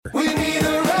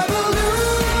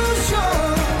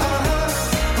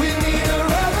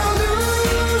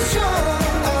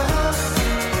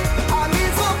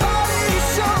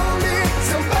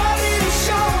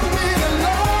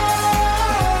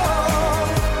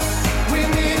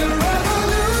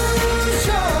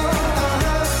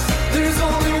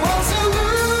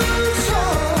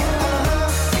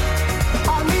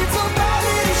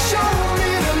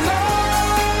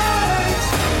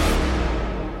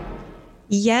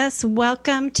Yes,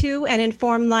 welcome to an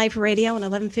Informed Life Radio on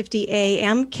 1150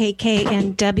 AM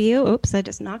KKNW. Oops, I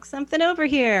just knocked something over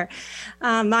here.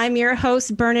 I'm your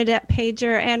host, Bernadette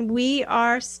Pager, and we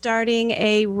are starting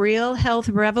a real health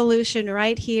revolution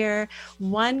right here,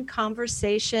 one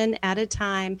conversation at a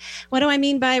time. What do I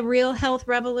mean by real health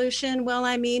revolution? Well,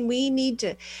 I mean we need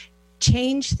to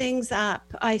change things up.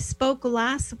 I spoke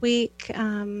last week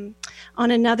on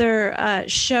another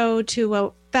show to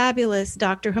a fabulous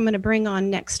doctor who I'm going to bring on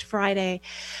next Friday,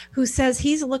 who says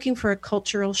he's looking for a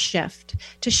cultural shift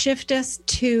to shift us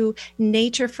to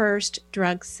nature first,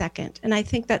 drugs second. And I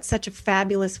think that's such a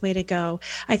fabulous way to go.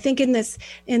 I think in this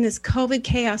COVID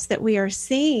chaos that we are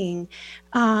seeing,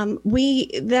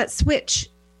 that switch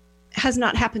has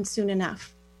not happened soon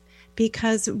enough.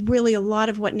 Because really a lot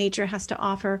of what nature has to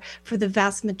offer for the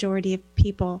vast majority of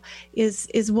people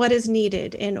is what is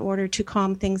needed in order to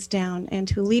calm things down and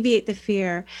to alleviate the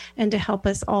fear and to help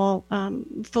us all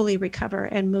fully recover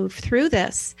and move through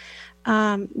this.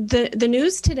 The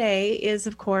news today is,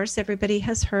 of course, everybody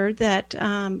has heard that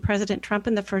President Trump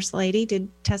and the First Lady did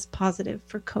test positive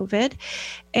for COVID.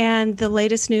 And the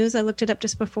latest news, I looked it up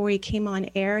just before we came on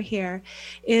air here,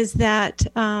 is that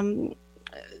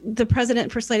the President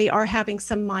and First Lady are having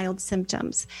some mild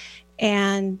symptoms.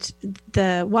 And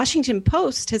the Washington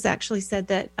Post has actually said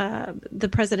that the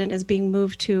president is being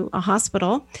moved to a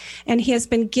hospital, and he has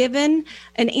been given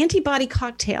an antibody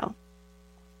cocktail,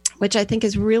 which I think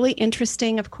is really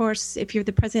interesting. Of course, if you're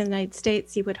the president of the United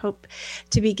States, you would hope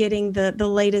to be getting the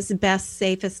latest, best,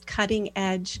 safest, cutting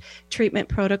edge treatment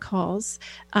protocols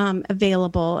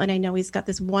available. And I know he's got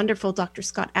this wonderful Dr.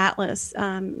 Scott Atlas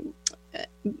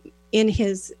in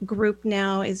his group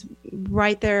now, is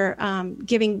right there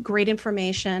giving great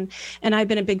information. And I've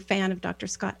been a big fan of Dr.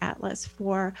 Scott Atlas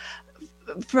from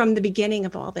the beginning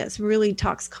of all this. Really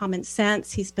talks common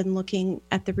sense. He's been looking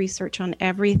at the research on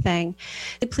everything.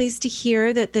 I'm pleased to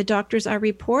hear that the doctors are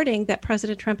reporting that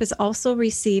President Trump is also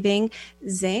receiving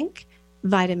zinc,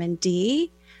 vitamin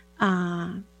D,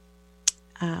 a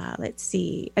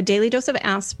daily dose of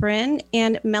aspirin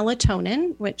and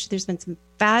melatonin, which there's been some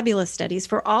fabulous studies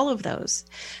for all of those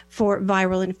for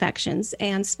viral infections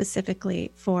and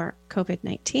specifically for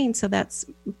COVID-19. So that's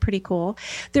pretty cool.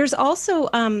 There's also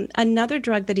another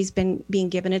drug that he's been being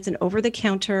given. It's an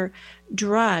over-the-counter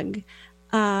drug.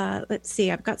 Let's see,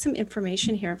 I've got some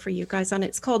information here for you guys on it.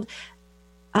 It's called,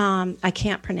 I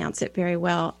can't pronounce it very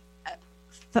well,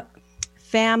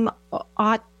 famotidine,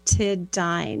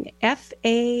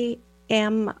 famotidine.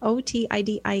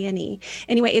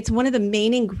 Anyway, it's one of the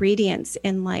main ingredients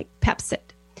in like Pepcid.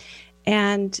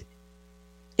 And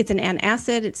it's an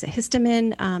antacid, it's a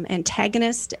histamine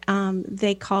antagonist,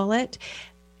 they call it.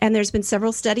 And there's been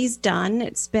several studies done.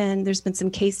 There's been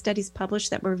some case studies published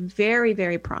that were very,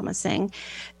 very promising.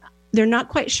 They're not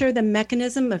quite sure the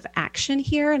mechanism of action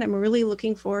here, and I'm really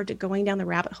looking forward to going down the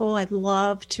rabbit hole. I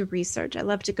love to research. I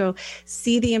love to go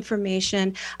see the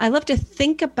information. I love to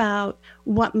think about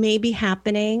what may be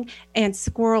happening and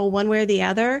squirrel one way or the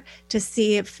other to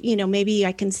see if, maybe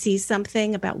I can see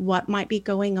something about what might be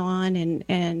going on.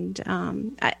 And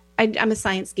I'm a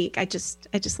science geek. I just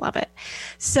love it.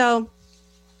 So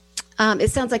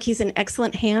it sounds like he's in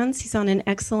excellent hands. He's on an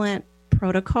excellent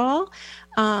protocol.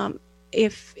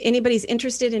 If anybody's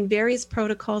interested in various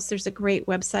protocols, there's a great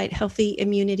website,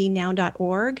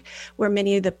 healthyimmunitynow.org, where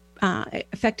many of the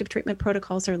effective treatment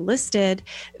protocols are listed.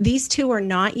 These two are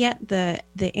not yet, the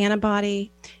antibody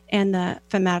and the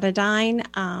famotidine.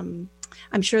 I'm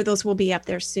sure those will be up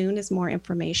there soon as more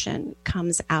information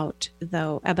comes out,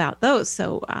 though, about those.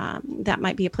 So that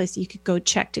might be a place you could go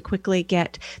check to quickly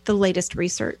get the latest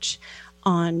research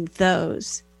on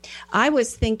those. I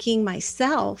was thinking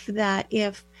myself that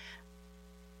if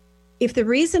the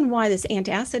reason why this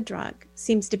antacid drug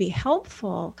seems to be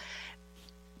helpful,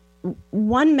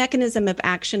 one mechanism of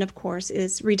action, of course,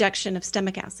 is reduction of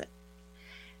stomach acid.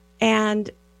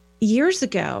 And years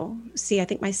ago, I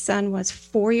think my son was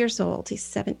 4 years old, he's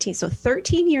 17. So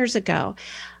 13 years ago,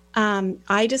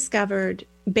 I discovered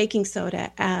baking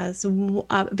soda as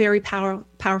a very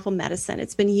powerful medicine.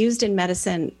 It's been used in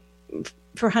medicine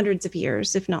for hundreds of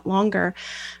years, if not longer.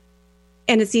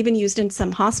 And it's even used in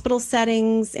some hospital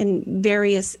settings in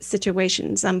various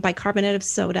situations. Bicarbonate of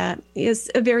soda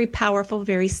is a very powerful,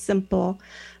 very simple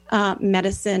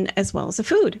medicine as well as a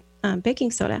food,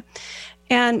 baking soda.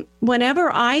 And whenever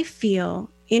I feel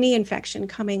any infection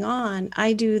coming on,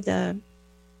 I do the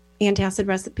antacid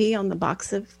recipe on the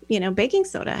box of, baking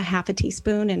soda, half a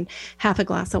teaspoon and half a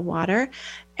glass of water.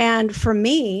 And for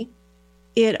me,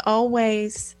 it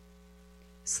always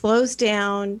slows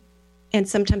down and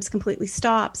sometimes completely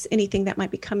stops anything that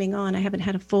might be coming on. I haven't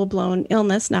had a full-blown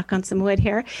illness, knock on some wood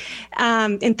here,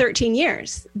 in 13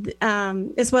 years.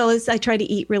 As well as I try to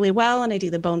eat really well, and I do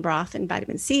the bone broth and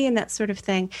vitamin C and that sort of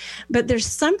thing. But there's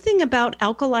something about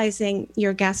alkalizing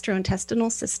your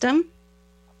gastrointestinal system,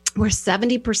 where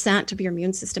 70% of your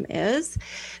immune system is.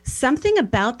 Something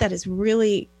about that is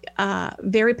really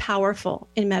very powerful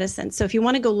in medicine. So if you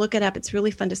want to go look it up, it's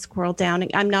really fun to scroll down.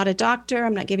 I'm not a doctor.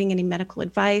 I'm not giving any medical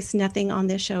advice. Nothing on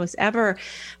this show is ever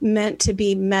meant to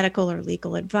be medical or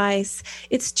legal advice.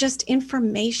 It's just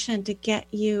information to get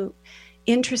you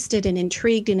interested and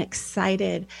intrigued and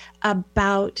excited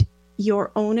about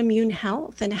your own immune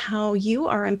health and how you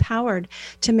are empowered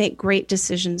to make great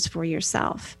decisions for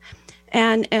yourself.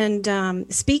 And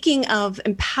speaking of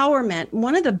empowerment,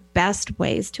 one of the best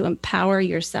ways to empower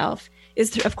yourself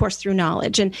is, of course, through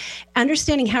knowledge and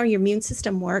understanding how your immune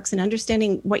system works and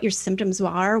understanding what your symptoms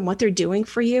are and what they're doing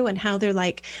for you and how they're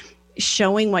like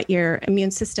showing what your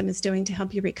immune system is doing to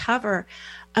help you recover.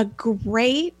 A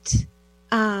great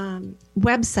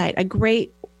website, a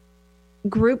great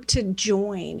group to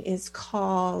join is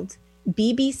called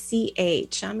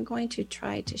BBCH. I'm going to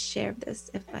try to share this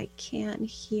if I can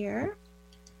here.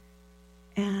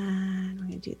 And we're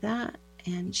going to do that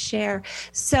and share.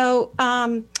 So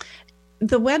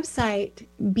the website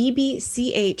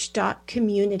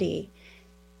bbch.community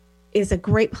is a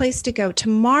great place to go.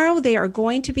 Tomorrow they are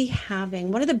going to be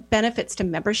having, one of the benefits to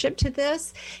membership to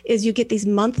this is you get these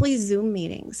monthly Zoom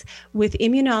meetings with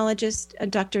immunologist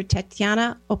Dr.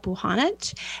 Tatiana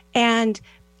Opuhanec, and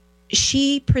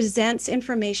she presents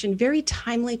information, very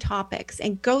timely topics,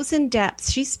 and goes in depth.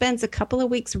 She spends a couple of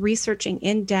weeks researching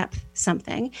in depth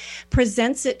something,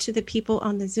 presents it to the people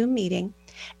on the Zoom meeting,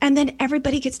 and then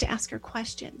everybody gets to ask her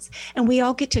questions. And we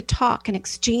all get to talk and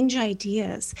exchange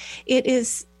ideas. It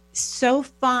is so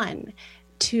fun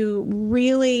to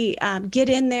really get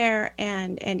in there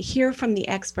and hear from the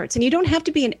experts. And you don't have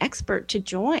to be an expert to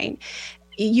join.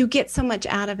 You get so much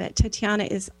out of it. Tatiana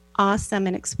is awesome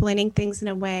in explaining things in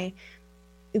a way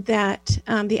that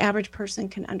the average person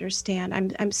can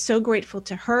understand. I'm so grateful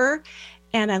to her,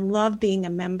 and I love being a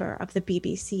member of the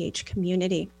BBCH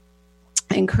community.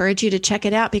 I encourage you to check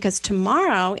it out because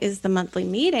tomorrow is the monthly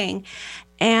meeting,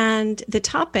 and the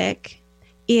topic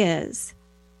is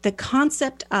the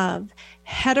concept of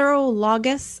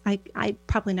heterologous, I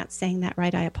probably not saying that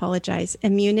right, I apologize,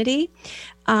 immunity.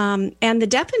 And the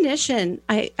definition,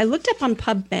 I looked up on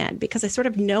PubMed because I sort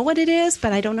of know what it is,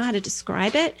 but I don't know how to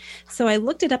describe it. So I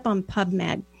looked it up on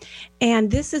PubMed. And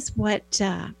this is what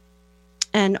an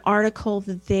article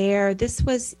there, this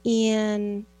was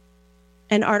in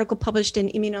an article published in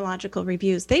Immunological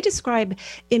Reviews. They describe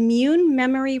immune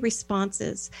memory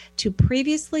responses to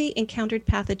previously encountered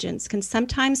pathogens can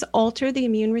sometimes alter the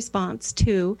immune response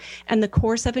to and the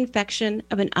course of infection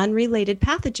of an unrelated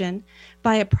pathogen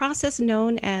by a process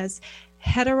known as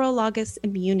heterologous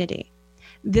immunity.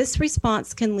 This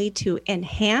response can lead to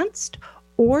enhanced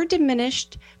or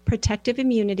diminished protective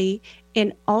immunity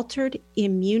in altered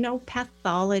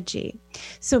immunopathology.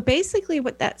 So basically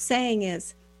what that's saying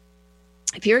is,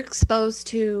 if you're exposed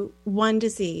to one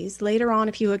disease, later on,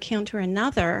 if you encounter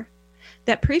another,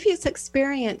 that previous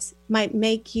experience might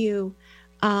make you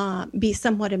be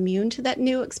somewhat immune to that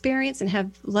new experience and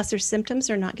have lesser symptoms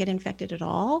or not get infected at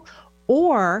all.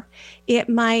 Or it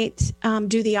might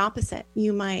do the opposite.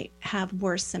 You might have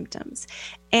worse symptoms.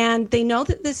 And they know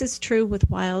that this is true with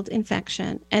wild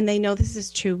infection, and they know this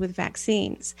is true with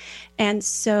vaccines. And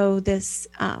so this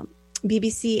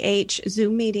BBCH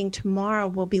Zoom meeting tomorrow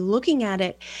will be looking at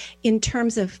it in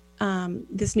terms of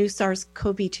this new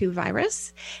SARS-CoV-2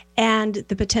 virus and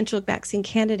the potential vaccine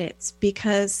candidates,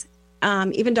 because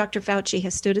even Dr. Fauci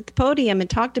has stood at the podium and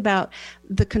talked about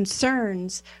the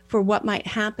concerns for what might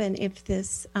happen if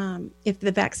this, if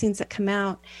the vaccines that come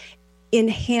out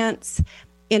enhance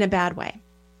in a bad way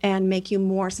and make you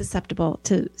more susceptible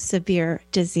to severe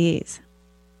disease.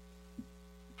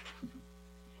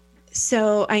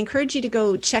 So I encourage you to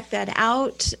go check that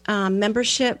out.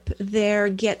 Membership there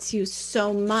gets you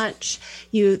so much.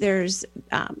 There's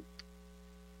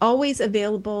always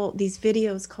available these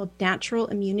videos called Natural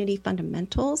Immunity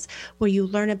Fundamentals, where you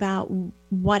learn about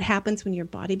what happens when your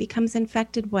body becomes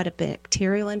infected, what a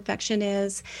bacterial infection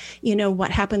is, what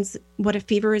happens, what a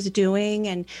fever is doing,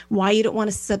 and why you don't want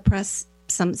to suppress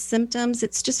some symptoms.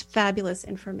 It's just fabulous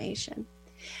information.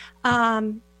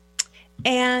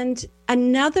 And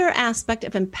another aspect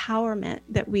of empowerment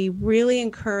that we really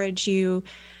encourage you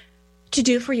to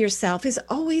do for yourself is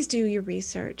always do your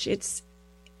research. It's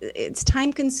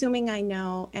time consuming, I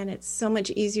know, and it's so much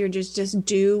easier to just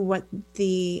do what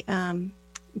the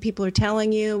people are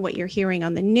telling you, what you're hearing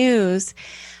on the news.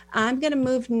 I'm going to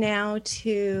move now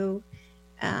to,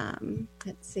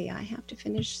 let's see, I have to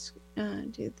finish,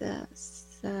 do this,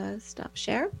 stop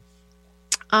share,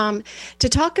 to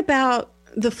talk about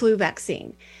the flu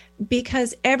vaccine.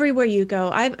 Because everywhere you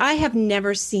go, I have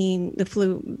never seen the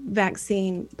flu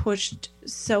vaccine pushed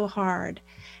so hard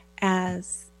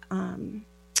as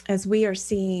we are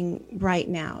seeing right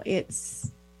now.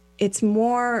 It's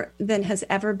more than has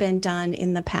ever been done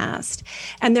in the past.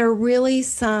 And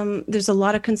there's a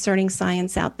lot of concerning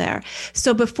science out there.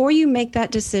 So before you make that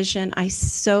decision, I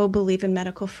so believe in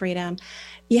medical freedom.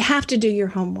 You have to do your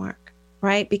homework,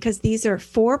 right? Because these are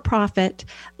for-profit,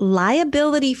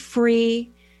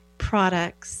 liability-free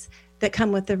products that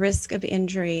come with the risk of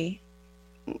injury,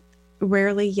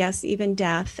 rarely, yes, even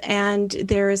death. And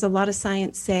there is a lot of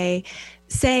science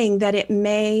saying that it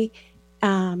may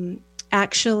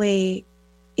actually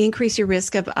increase your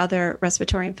risk of other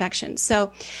respiratory infections.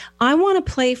 So I want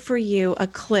to play for you a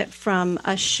clip from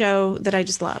a show that I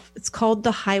just love. It's called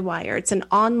The High Wire. It's an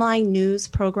online news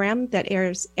program that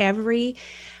airs every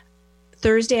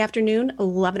Thursday afternoon,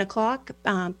 11 o'clock,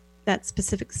 that's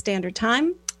Pacific Standard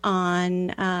Time,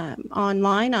 on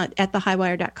online at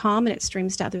thehighwire.com, and it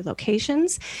streams to other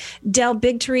locations. Del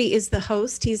Bigtree is the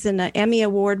host. He's an Emmy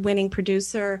Award-winning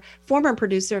producer, former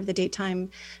producer of the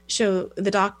daytime show The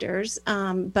Doctors,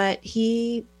 but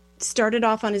he started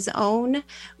off on his own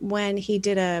when he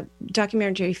did a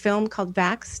documentary film called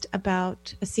Vaxxed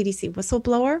about a CDC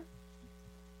whistleblower.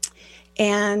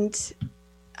 And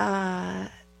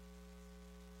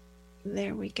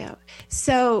there we go.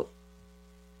 So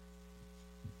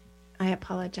I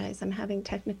apologize. I'm having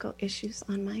technical issues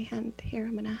on my end here.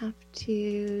 I'm going to have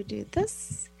to do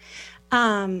this.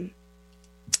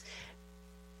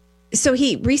 So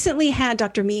he recently had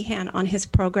Dr. Meehan on his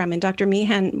program, and Dr.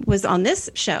 Meehan was on this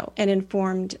show and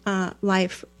Informed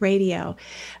Life Radio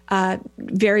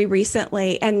very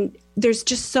recently. And there's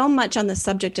just so much on the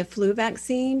subject of flu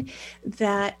vaccine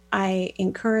that I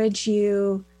encourage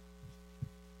you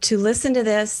to listen to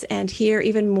this and hear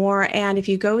even more. And if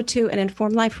you go to an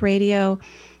Informed Life Radio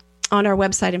on our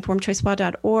website,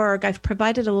 informedchoicespa.org, I've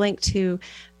provided a link to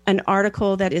an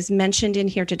article that is mentioned in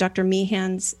here to Dr.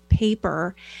 Meehan's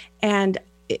paper. And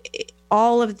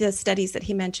all of the studies that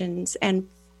he mentions and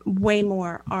way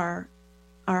more are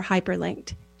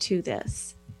hyperlinked to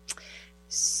this.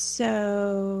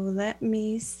 So let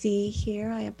me see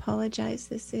here. I apologize.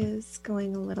 This is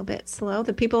going a little bit slow.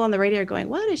 The people on the radio are going,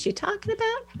 what is she talking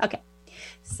about? Okay.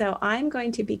 So I'm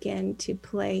going to begin to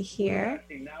play here.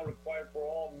 Now required for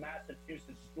all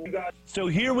Massachusetts schools. So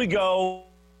here we go.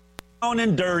 Down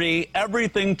and dirty.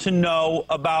 Everything to know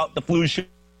about the flu shot.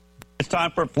 It's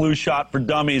time for a flu shot for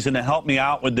dummies. And to help me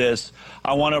out with this,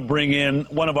 I want to bring in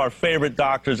one of our favorite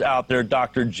doctors out there,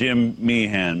 Dr. Jim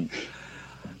Meehan.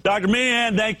 Dr.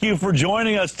 Meehan, thank you for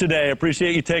joining us today. I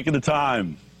appreciate you taking the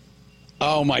time.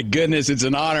 Oh, my goodness. It's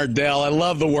an honor, Del. I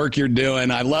love the work you're doing.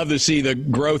 I love to see the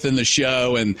growth in the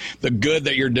show and the good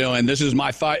that you're doing. This is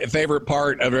my favorite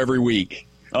part of every week.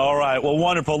 All right. Well,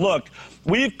 wonderful. Look,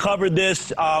 we've covered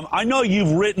this. I know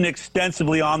you've written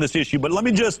extensively on this issue, but let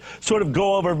me just sort of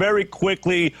go over very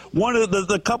quickly one of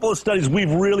the couple of studies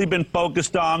we've really been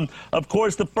focused on. Of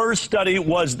course, the first study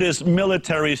was this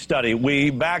military study.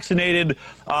 We vaccinated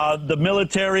the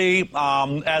military,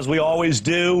 as we always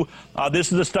do.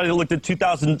 This is a study that looked at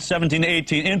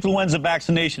 2017-18 influenza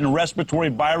vaccination and respiratory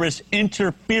virus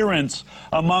interference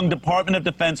among Department of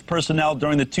Defense personnel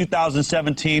during the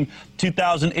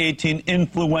 2017-2018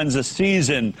 influenza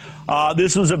season.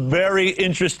 This was a very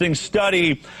interesting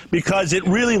study because it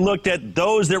really looked at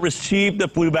those that received the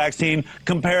flu vaccine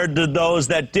compared to those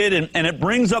that didn't. And it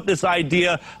brings up this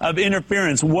idea of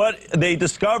interference. What they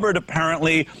discovered,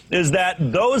 apparently, is that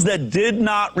those that did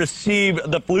not receive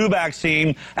the flu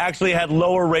vaccine actually had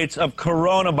lower rates of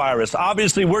coronavirus.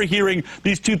 Obviously, we're hearing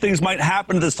these two things might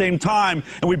happen at the same time,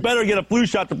 and we better get a flu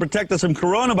shot to protect us from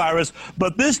coronavirus.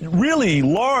 But this really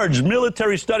large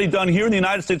military study done here in the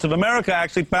United States of America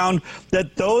actually found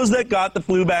that those that got the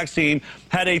flu vaccine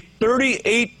had a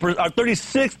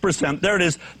 36%, there it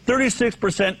is,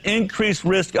 36% increased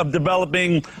risk of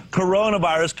developing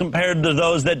coronavirus compared to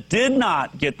those that did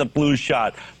not get the flu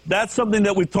shot. that's something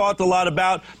that we've talked a lot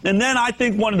about. And then I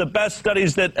think one of the best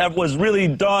studies that was really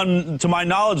done, to my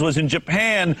knowledge, was in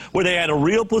Japan, where they had a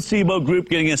real placebo group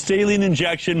getting a saline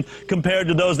injection compared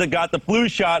to those that got the flu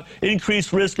shot.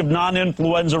 Increased risk of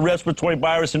non-influenza respiratory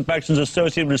virus infections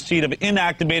associated with receipt of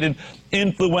inactivated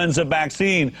influenza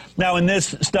vaccine. Now, in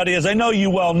this study, as I know you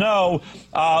well know,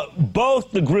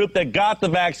 both the group that got the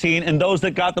vaccine and those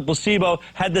that got the placebo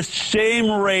had the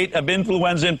same rate of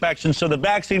influenza infections, so the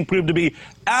vaccine proved to be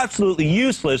absolutely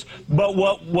useless. But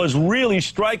what was really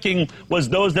striking was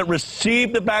those that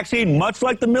received the vaccine, much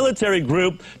like the military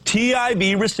group,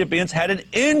 TIV recipients had an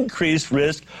increased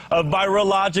risk of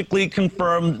virologically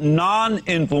confirmed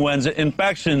non-influenza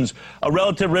infections, a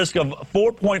relative risk of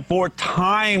 4.4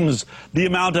 times the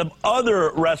amount of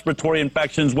other respiratory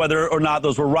infections, whether or not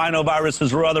those were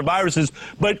rhinoviruses or other viruses.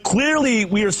 But clearly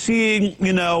we are seeing,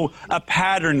 a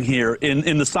pattern here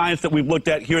in the science that we've looked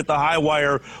at here at the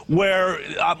Highwire, where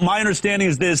my understanding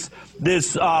is this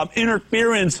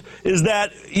interference is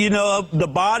that, the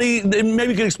body,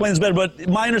 maybe you can explain this better, but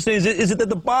my understanding is it that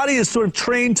the body is sort of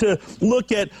trained to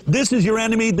look at, this is your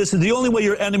enemy, this is the only way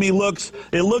your enemy looks,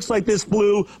 it looks like this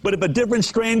flu, but if a different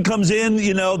strain comes in,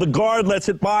 the guard lets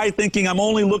it by thinking I'm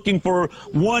only looking for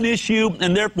one issue,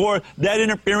 and therefore that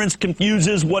interference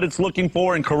confuses what it's looking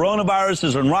for, and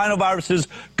coronaviruses and rhinoviruses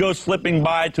go slipping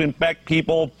by to infect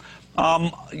people.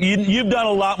 You've done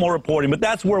a lot more reporting, but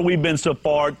that's where we've been so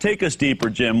far. Take us deeper,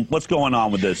 Jim. What's going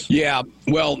on with this? Yeah,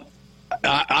 well,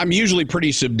 I'm usually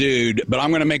pretty subdued, but I'm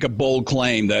going to make a bold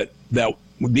claim that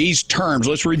these terms,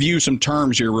 let's review some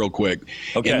terms here real quick.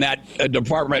 Okay. In that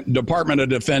Department of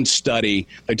Defense study,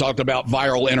 they talked about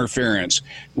viral interference.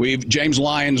 James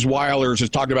Lyons Weilers has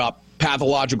talked about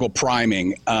pathological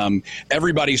priming.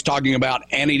 Everybody's talking about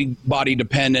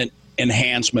antibody-dependent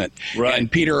enhancement. Right.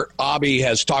 And Peter Abbey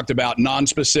has talked about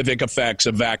nonspecific effects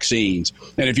of vaccines.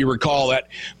 And if you recall that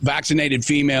vaccinated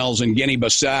females in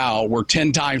Guinea-Bissau were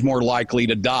 10 times more likely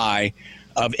to die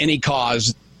of any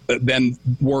cause than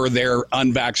were their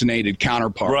unvaccinated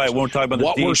counterparts. Right. We're talking about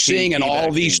what we're seeing in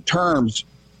all these terms.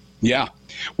 Yeah.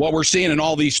 What we're seeing in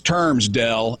all these terms,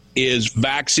 Del, is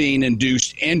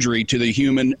vaccine-induced injury to the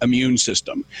human immune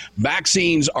system.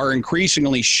 Vaccines are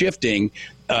increasingly shifting,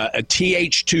 a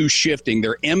Th2 shifting.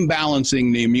 They're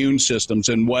imbalancing the immune systems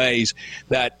in ways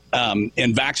that,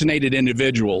 in vaccinated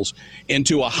individuals,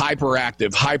 into a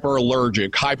hyperactive,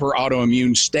 hyperallergic,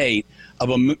 hyperautoimmune state of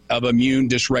immune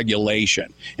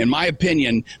dysregulation. In my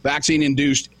opinion,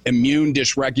 vaccine-induced immune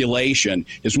dysregulation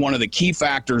is one of the key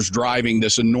factors driving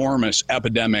this enormous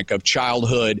epidemic of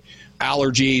childhood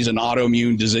allergies and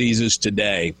autoimmune diseases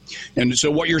today. And so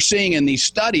what you're seeing in these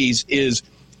studies is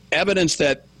evidence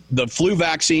that the flu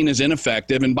vaccine is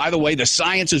ineffective. And by the way, the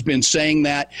science has been saying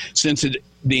that since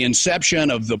the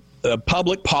inception of the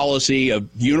public policy of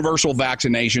universal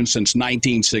vaccination since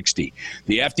 1960.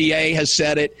 The FDA has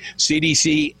said it.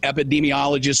 CDC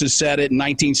epidemiologists has said it in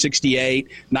 1968.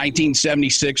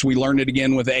 1976, we learned it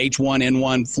again with the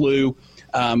H1N1 flu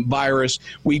virus.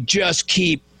 We just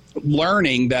keep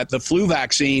learning that the flu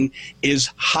vaccine is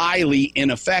highly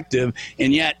ineffective,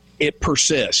 and yet it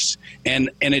persists.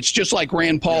 And it's just like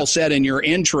Rand Paul said in your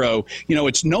intro,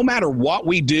 it's no matter what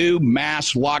we do,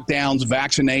 masks, lockdowns,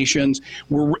 vaccinations,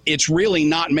 it's really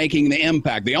not making the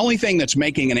impact. The only thing that's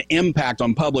making an impact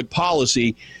on public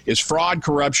policy is fraud,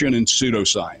 corruption, and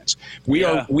pseudoscience.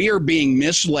 We are being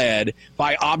misled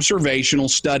by observational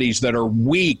studies that are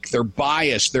weak, they're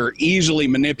biased, they're easily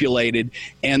manipulated,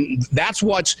 and that's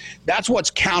what's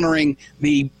countering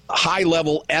the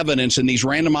high-level evidence in these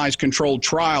randomized controlled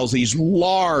trials, these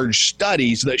large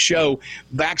studies that show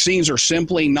vaccines are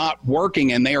simply not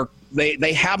working, and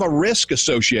they have a risk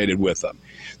associated with them.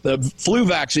 The flu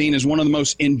vaccine is one of the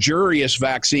most injurious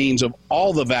vaccines of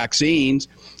all the vaccines.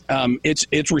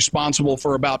 It's responsible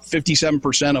for about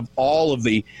 57% of all of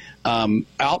the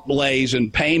outlays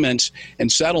and payments and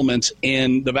settlements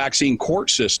in the vaccine court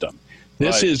system.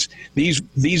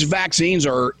 These vaccines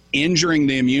are injuring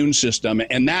the immune system,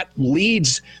 and that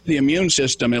leads the immune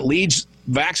system, it leads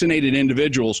vaccinated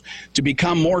individuals to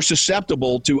become more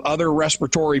susceptible to other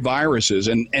respiratory viruses.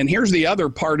 And here's the other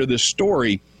part of this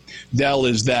story, Del,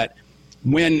 is that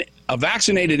when a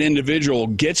vaccinated individual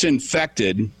gets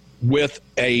infected with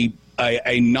a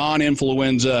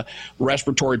non-influenza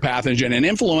respiratory pathogen, and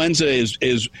influenza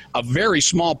is a very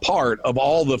small part of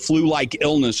all the flu-like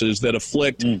illnesses that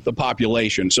afflict the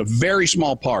population. It's a very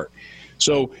small part.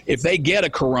 So if they get a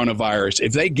coronavirus,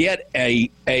 if they get a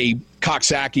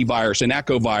Coxsackie virus, an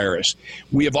echovirus,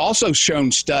 we have also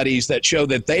shown studies that show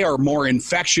that they are more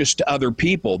infectious to other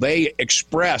people. They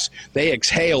express, they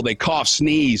exhale, they cough,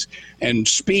 sneeze, and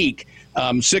speak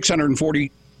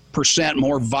 640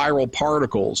 more viral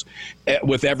particles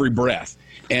with every breath.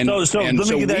 So let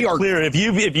me get that clear.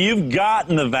 If you've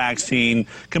gotten the vaccine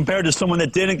compared to someone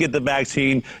that didn't get the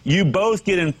vaccine, you both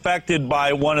get infected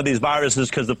by one of these viruses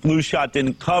because the flu shot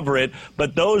didn't cover it.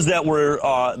 But those that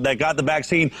got the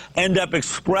vaccine end up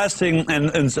expressing,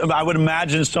 and I would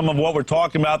imagine some of what we're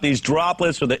talking about, these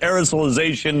droplets or the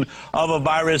aerosolization of a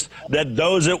virus, that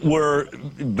those that were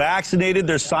vaccinated,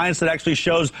 there's science that actually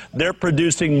shows they're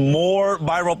producing more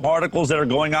viral particles that are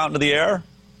going out into the air?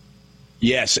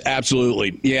 Yes,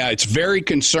 absolutely. Yeah, it's very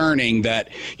concerning that,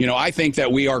 I think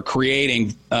that we are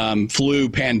creating flu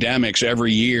pandemics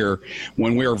every year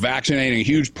when we are vaccinating a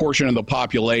huge portion of the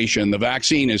population. The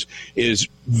vaccine is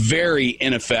very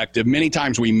ineffective. Many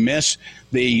times we miss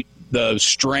the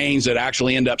strains that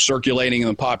actually end up circulating in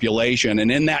the population.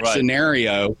 And in that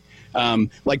scenario,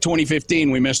 like 2015,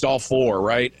 we missed all four,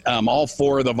 right? All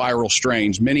four of the viral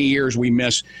strains. Many years we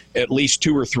miss at least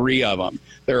 2 or 3 of them.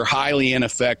 They're highly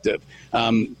ineffective.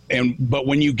 But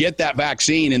when you get that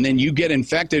vaccine and then you get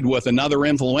infected with another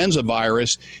influenza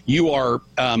virus, you're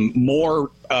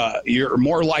more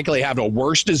likely to have a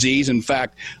worse disease. In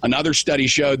fact, another study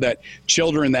showed that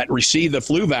children that received the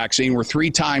flu vaccine were 3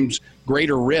 times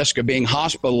greater risk of being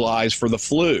hospitalized for the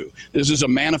flu. This is a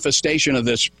manifestation of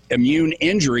this immune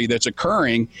injury that's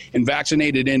occurring in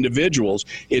vaccinated individuals.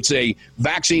 It's a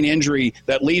vaccine injury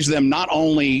that leaves them not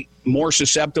only more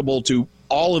susceptible to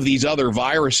all of these other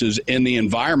viruses in the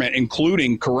environment,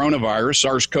 including coronavirus,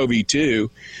 SARS-CoV-2,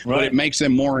 but it makes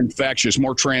them more infectious,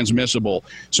 more transmissible.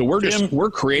 So we're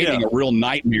creating a real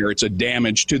nightmare. It's a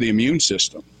damage to the immune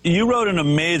system. You wrote an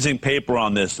amazing paper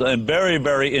on this, very,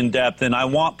 very in-depth, and I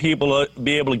want people to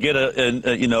be able to get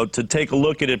to take a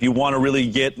look at it if you want to really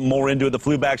get more into it. The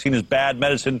Flu Vaccine is Bad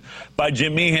Medicine by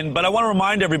Jim Meehan. But I want to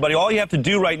remind everybody, all you have to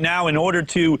do right now in order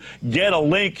to get a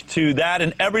link to that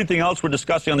and everything else we're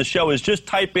discussing on the show is just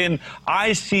type in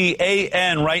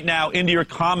ICAN right now into your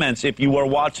comments if you are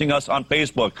watching us on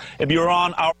Facebook. If you're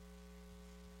on our...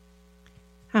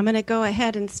 I'm going to go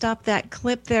ahead and stop that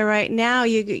clip there right now.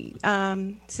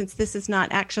 Since this is not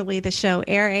actually the show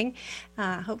airing,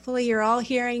 hopefully you're all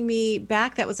hearing me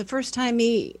back. That was the first time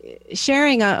me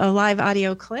sharing a live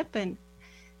audio clip, and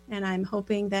I'm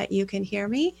hoping that you can hear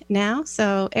me now.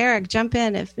 So Eric, jump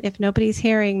in if nobody's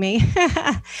hearing me.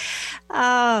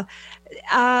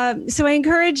 So I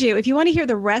encourage you, if you want to hear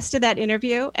the rest of that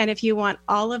interview, and if you want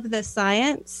all of the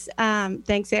science,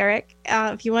 thanks, Eric.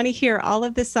 If you want to hear all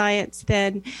of the science,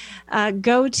 then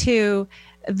go to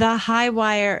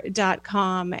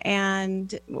thehighwire.com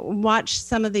and watch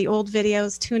some of the old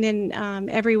videos. Tune in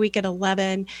every week at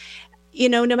 11.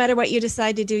 No matter what you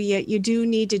decide to do, you do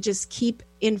need to just keep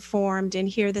informed and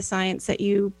hear the science that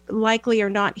you likely are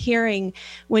not hearing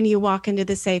when you walk into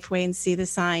the Safeway and see the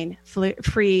sign,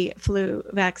 free flu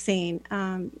vaccine.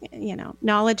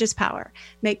 Knowledge is power.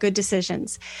 Make good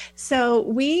decisions. So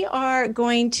we are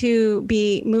going to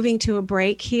be moving to a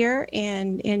break here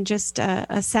in just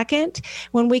a second.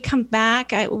 When we come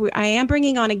back, I am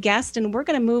bringing on a guest, and we're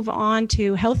going to move on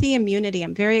to healthy immunity.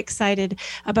 I'm very excited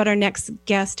about our next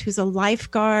guest, who's a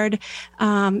lifeguard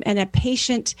and a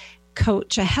patient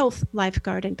coach, a health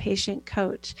lifeguard and patient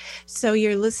coach. So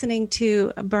you're listening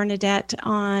to Bernadette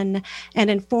on an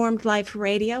Informed Life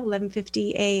Radio,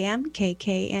 1150 AM,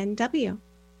 KKNW.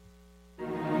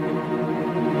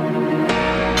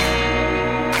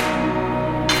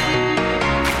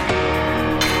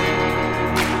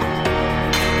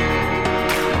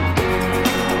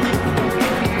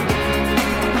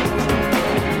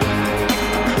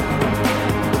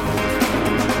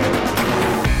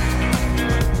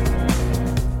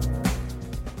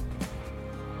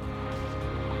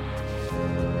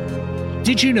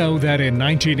 Did you know that in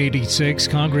 1986,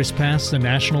 Congress passed the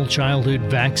National Childhood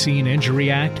Vaccine Injury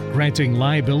Act, granting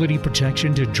liability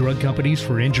protection to drug companies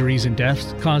for injuries and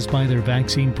deaths caused by their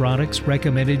vaccine products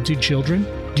recommended to children?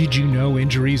 Did you know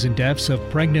injuries and deaths of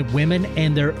pregnant women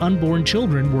and their unborn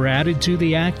children were added to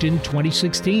the act in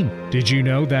 2016? Did you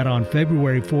know that on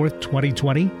February 4th,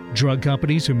 2020, drug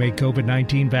companies who make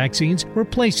COVID-19 vaccines were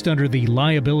placed under the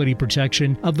liability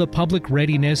protection of the Public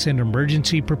Readiness and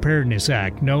Emergency Preparedness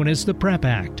Act, known as the PrEP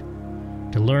Act?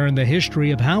 To learn the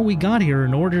history of how we got here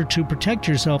in order to protect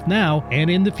yourself now and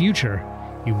in the future,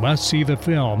 you must see the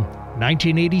film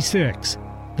 1986,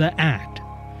 The Act.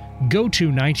 Go to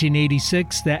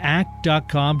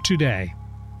 1986theact.com today.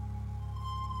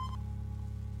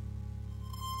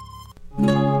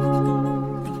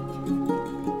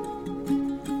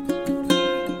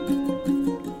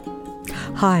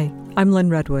 Hi, I'm Lynn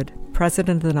Redwood,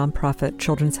 president of the nonprofit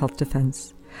Children's Health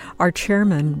Defense. Our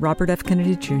chairman, Robert F.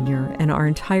 Kennedy Jr., and our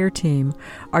entire team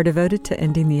are devoted to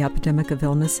ending the epidemic of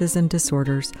illnesses and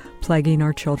disorders plaguing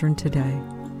our children today.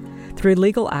 Through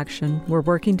legal action, we're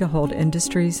working to hold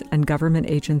industries and government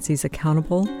agencies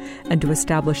accountable and to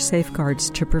establish safeguards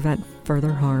to prevent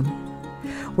further harm.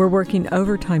 We're working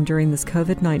overtime during this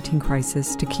COVID-19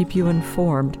 crisis to keep you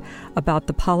informed about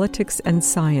the politics and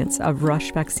science of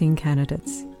rush vaccine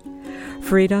candidates.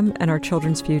 Freedom and our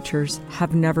children's futures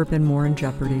have never been more in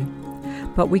jeopardy.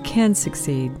 But we can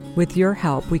succeed. With your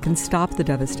help, we can stop the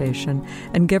devastation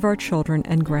and give our children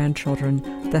and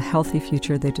grandchildren the healthy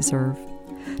future they deserve.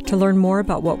 To learn more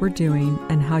about what we're doing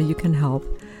and how you can help,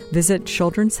 visit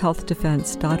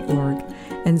childrenshealthdefense.org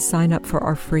and sign up for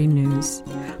our free news.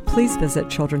 Please visit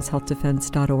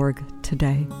childrenshealthdefense.org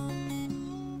today.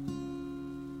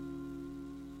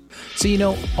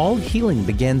 So all healing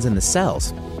begins in the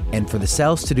cells. And for the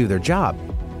cells to do their job,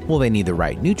 well, they need the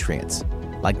right nutrients,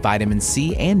 like vitamin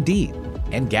C and D,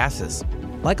 and gases,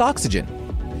 like oxygen.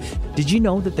 Did you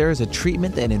know that there is a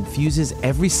treatment that infuses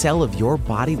every cell of your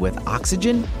body with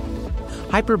oxygen?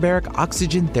 Hyperbaric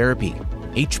oxygen therapy,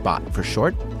 HBOT for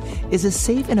short, is a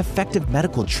safe and effective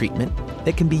medical treatment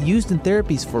that can be used in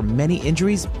therapies for many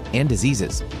injuries and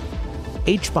diseases.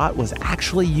 HBOT was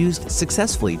actually used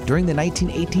successfully during the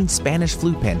 1918 Spanish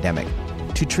flu pandemic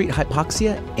to treat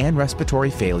hypoxia and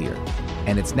respiratory failure,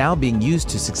 and it's now being used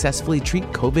to successfully treat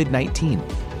COVID-19,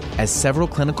 as several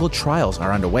clinical trials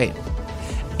are underway.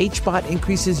 HBOT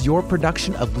increases your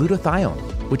production of glutathione,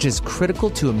 which is critical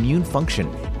to immune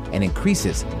function, and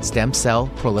increases stem cell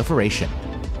proliferation.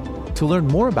 To learn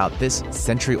more about this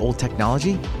century-old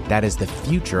technology that is the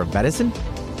future of medicine,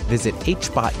 visit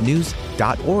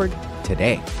hbotnews.org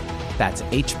today. That's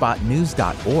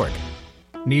hbotnews.org.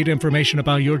 Need information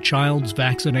about your child's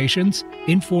vaccinations?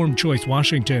 Informed Choice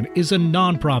Washington is a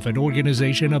nonprofit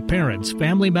organization of parents,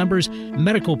 family members,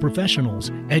 medical professionals,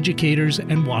 educators,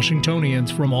 and Washingtonians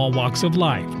from all walks of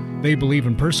life. They believe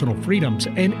in personal freedoms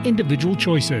and individual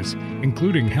choices,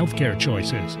 including healthcare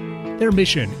choices. Their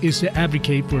mission is to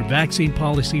advocate for vaccine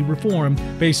policy reform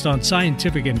based on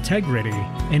scientific integrity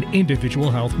and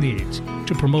individual health needs,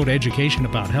 to promote education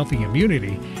about healthy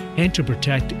immunity, and to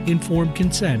protect informed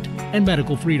consent and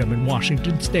medical freedom in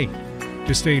Washington state.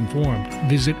 To stay informed,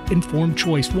 visit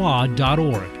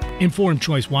informedchoicewa.org. Informed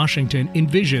Choice Washington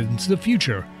envisions the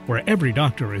future where every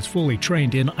doctor is fully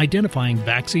trained in identifying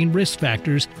vaccine risk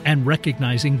factors and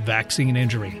recognizing vaccine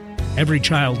injury. Every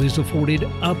child is afforded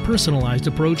a personalized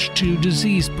approach to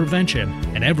disease prevention,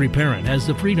 and every parent has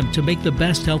the freedom to make the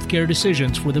best healthcare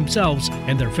decisions for themselves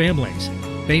and their families.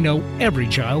 They know every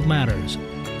child matters.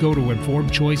 Go to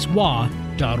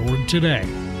informedchoicewa.org today.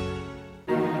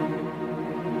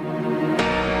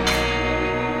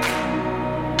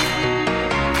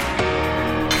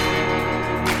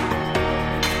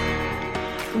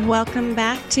 Welcome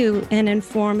back to An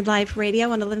Informed Life Radio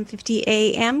on 1150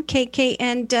 AM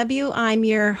KKNW. I'm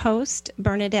your host,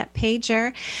 Bernadette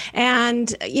Pajer.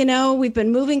 And, we've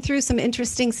been moving through some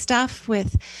interesting stuff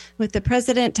with the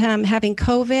president having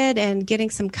COVID and getting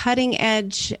some cutting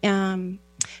edge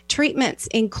treatments,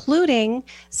 including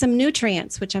some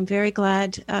nutrients, which I'm very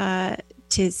glad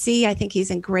to see. I think he's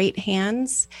in great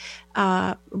hands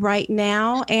right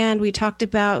now. And we talked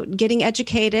about getting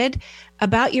educated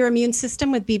about your immune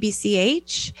system with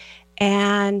BBCH.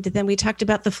 And then we talked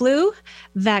about the flu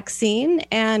vaccine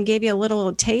and gave you a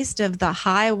little taste of the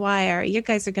High Wire. You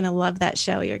guys are going to love that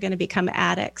show. You're going to become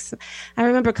addicts. I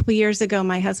remember a couple years ago,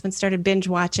 my husband started binge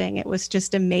watching. It was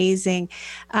just amazing,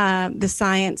 the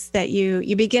science that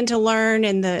you begin to learn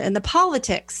and the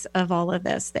politics of all of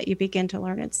this that you begin to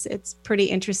learn. It's pretty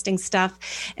interesting stuff.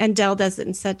 And Del does it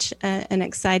in such an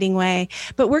exciting way.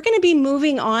 But we're going to be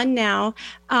moving on now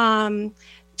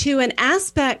to an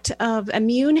aspect of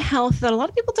immune health that a lot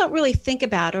of people don't really think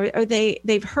about, or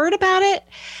they've heard about it,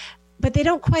 but they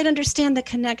don't quite understand the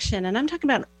connection. And I'm talking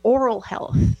about oral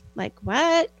health. Like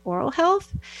what? Oral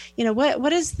health? What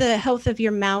does the health of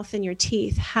your mouth and your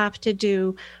teeth have to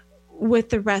do with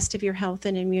the rest of your health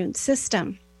and immune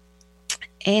system?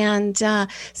 And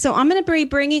so I'm going to be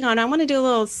bringing on, I want to do a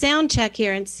little sound check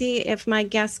here and see if my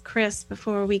guest, Chris,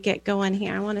 before we get going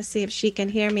here, I want to see if she can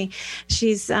hear me.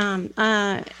 She's going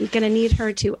to need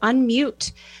her to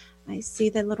unmute. I see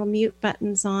the little mute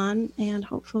buttons on, and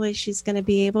hopefully she's going to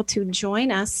be able to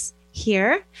join us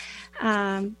here.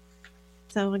 So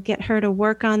we'll get her to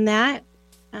work on that.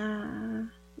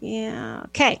 Yeah.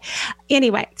 Okay.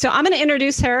 Anyway, so I'm going to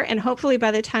introduce her, and hopefully by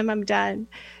the time I'm done,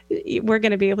 we're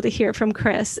going to be able to hear from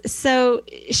Chris. So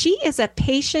she is a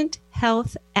patient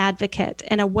health advocate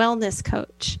and a wellness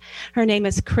coach. Her name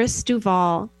is Chris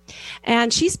Duvall,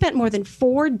 and she spent more than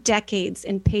 4 decades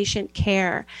in patient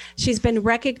care. She's been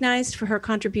recognized for her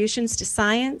contributions to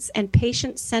science and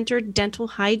patient-centered dental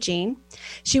hygiene.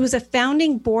 She was a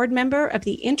founding board member of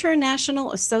the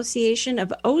International Association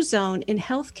of Ozone in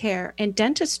Healthcare and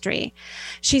Dentistry.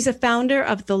 She's a founder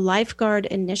of the Lifeguard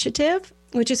Initiative,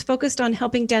 which is focused on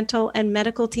helping dental and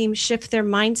medical teams shift their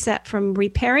mindset from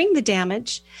repairing the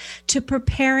damage to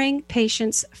preparing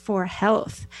patients for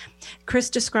health. Chris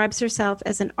describes herself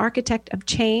as an architect of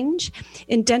change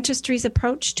in dentistry's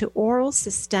approach to oral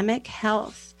systemic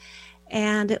health.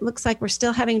 And it looks like we're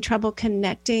still having trouble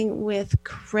connecting with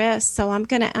Chris. So I'm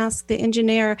going to ask the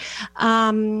engineer,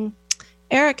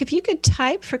 Eric, if you could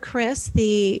type for Chris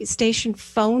the station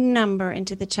phone number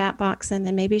into the chat box, and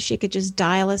then maybe she could just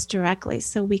dial us directly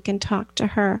so we can talk to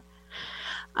her.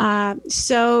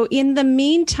 So in the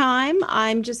meantime,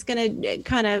 I'm just going to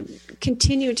kind of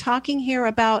continue talking here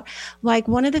about, like,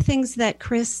 one of the things that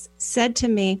Chris said to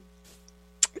me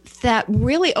that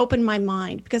really opened my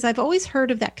mind, because I've always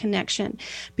heard of that connection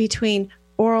between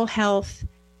oral health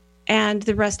and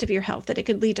the rest of your health, that it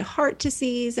could lead to heart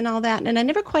disease and all that. And I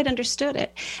never quite understood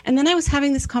it. And then I was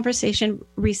having this conversation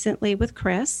recently with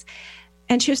Chris,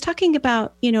 and she was talking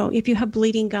about, if you have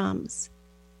bleeding gums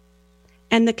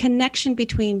and the connection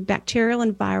between bacterial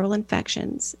and viral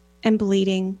infections and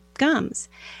bleeding gums.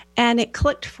 And it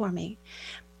clicked for me.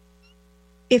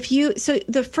 So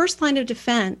the first line of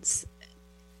defense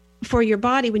for your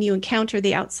body when you encounter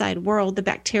the outside world, the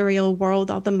bacterial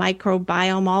world, all the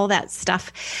microbiome, all that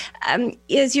stuff,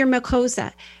 is your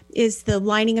mucosa, is the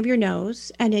lining of your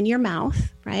nose and in your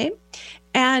mouth, right?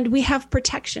 And we have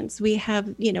protections. We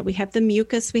have, we have the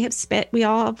mucus, we have spit, we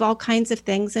all have all kinds of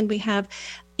things, and we have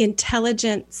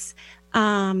intelligence,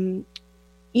 membranes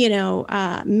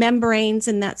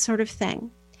and that sort of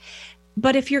thing.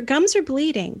 But if your gums are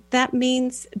bleeding, that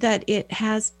means that it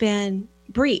has been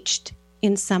breached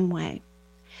in some way.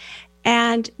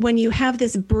 And when you have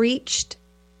this breached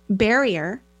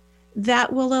barrier,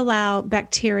 that will allow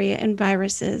bacteria and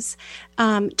viruses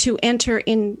to enter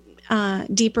in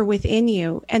deeper within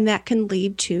you, and that can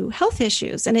lead to health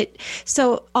issues. And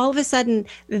so all of a sudden,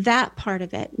 that part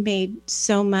of it made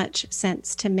so much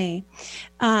sense to me.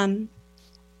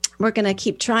 We're going to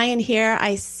keep trying here.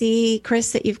 I see,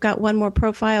 Chris, that you've got one more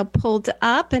profile pulled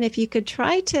up. And if you could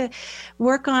try to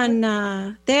work on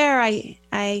there,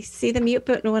 I see the mute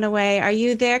button went away. Are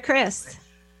you there, Chris?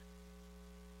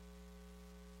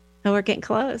 Oh, we're getting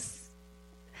close.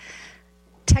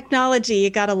 Technology,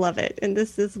 you got to love it. And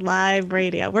this is live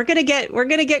radio. We're going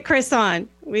to get Chris on.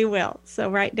 We will. So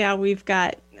right now we've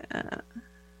got... Can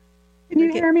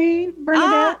you hear me,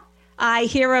 Bernadette? I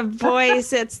hear a voice.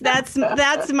 That's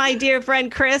my dear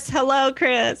friend Chris. Hello,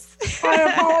 Chris. I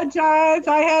apologize.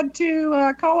 I had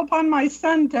to call upon my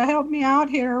son to help me out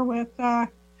here with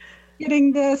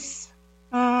getting this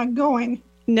going.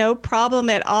 No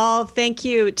problem at all. Thank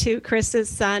you to Chris's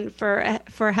son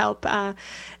for help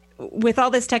with all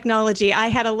this technology. I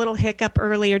had a little hiccup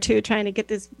earlier too, trying to get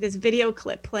this video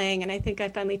clip playing, and I think I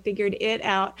finally figured it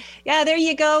out. Yeah, there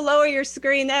you go. Lower your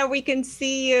screen. There, we can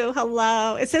see you.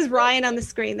 Hello. It says Ryan on the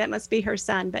screen. That must be her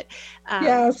son, but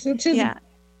yes, it's his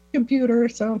computer.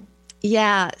 So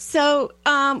yeah. So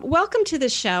welcome to the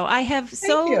show. I have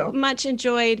so much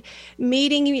enjoyed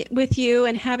meeting with you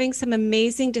and having some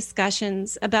amazing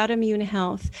discussions about immune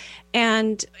health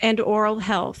and oral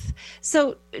health.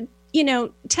 So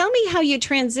tell me how you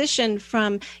transitioned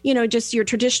from, just your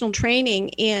traditional training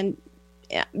in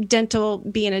dental,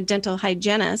 being a dental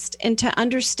hygienist, into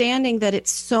understanding that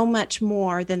it's so much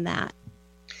more than that.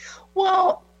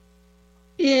 Well,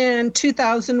 in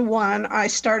 2001, I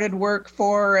started work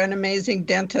for an amazing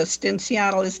dentist in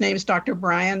Seattle. His name is Dr.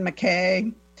 Brian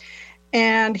McKay.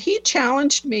 And he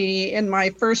challenged me in my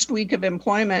first week of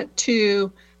employment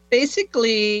to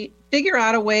basically figure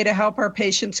out a way to help our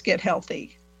patients get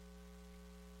healthy.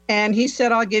 And he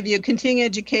said, I'll give you continuing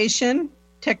education,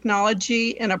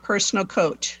 technology, and a personal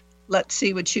coach. Let's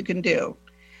see what you can do.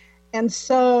 And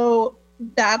so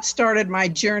that started my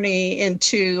journey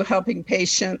into helping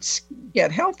patients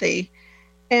get healthy.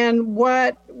 And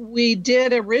what we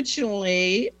did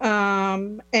originally,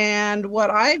 and what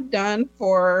I've done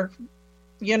for,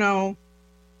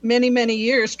 many, many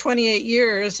years, 28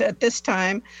 years at this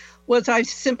time, was I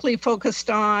simply focused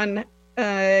on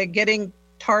getting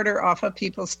tartar off of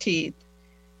people's teeth.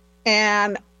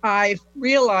 And I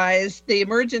realized the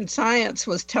emergent science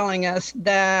was telling us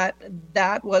that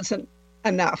that wasn't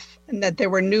enough, and that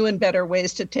there were new and better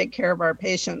ways to take care of our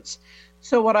patients.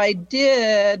 So what I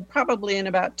did probably in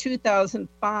about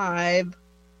 2005,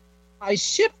 I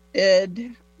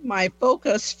shifted my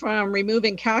focus from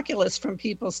removing calculus from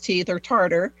people's teeth or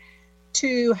tartar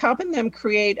to helping them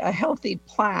create a healthy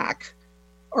plaque,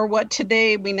 or what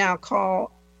today we now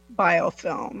call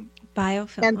biofilm.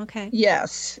 Biofilm, And okay.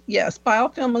 Yes.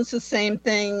 Biofilm is the same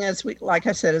thing as like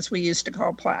I said, as we used to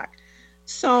call plaque.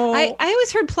 So I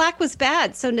always heard plaque was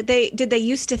bad. So did they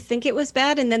used to think it was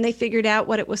bad, and then they figured out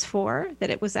what it was for, that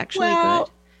it was actually good?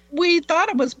 We thought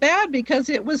it was bad because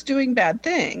it was doing bad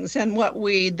things. And what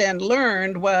we then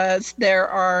learned was there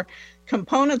are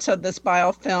components of this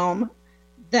biofilm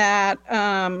that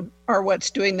are what's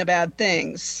doing the bad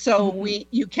things. So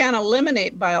you can't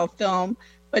eliminate biofilm,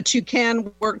 but you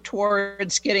can work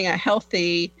towards getting a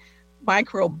healthy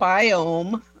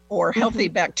microbiome or healthy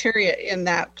bacteria in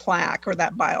that plaque or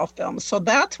that biofilm. So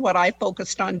that's what I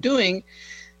focused on doing.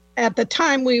 At the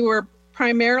time, we were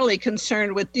primarily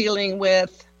concerned with dealing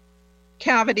with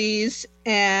cavities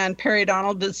and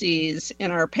periodontal disease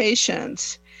in our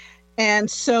patients.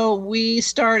 And so we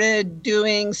started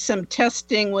doing some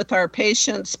testing with our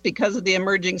patients because of the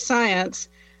emerging science,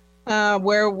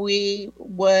 where we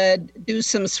would do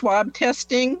some swab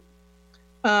testing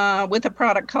with a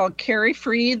product called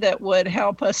CariFree that would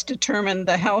help us determine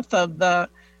the health of the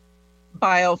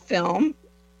biofilm.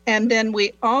 And then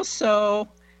we also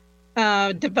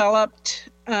developed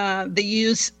the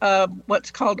use of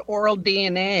what's called oral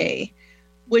DNA,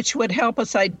 which would help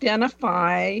us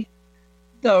identify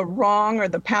the wrong or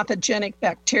the pathogenic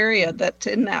bacteria that's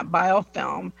in that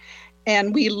biofilm.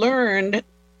 And we learned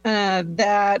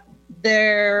that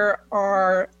there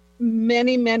are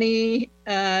many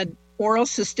oral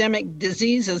systemic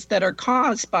diseases that are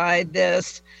caused by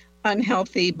this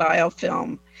unhealthy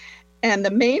biofilm. And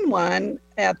the main one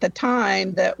at the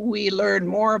time that we learned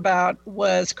more about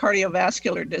was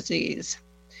cardiovascular disease.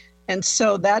 And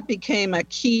so that became a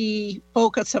key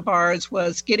focus of ours,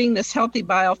 was getting this healthy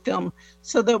biofilm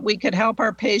so that we could help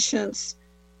our patients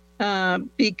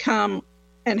become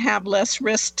and have less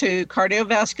risk to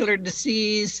cardiovascular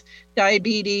disease,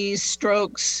 diabetes,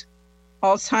 strokes,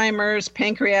 Alzheimer's,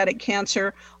 pancreatic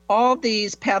cancer. All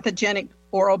these pathogenic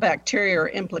oral bacteria are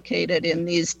implicated in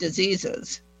these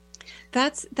diseases.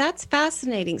 That's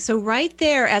fascinating. So right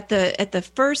there at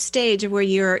the first stage of where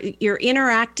you're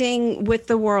interacting with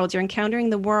the world, you're encountering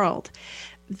the world,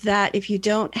 that if you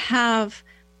don't have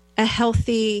a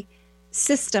healthy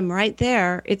system right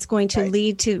there, it's going to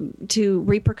lead to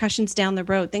repercussions down the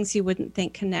road, things you wouldn't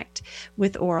think connect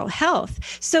with oral health.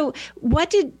 So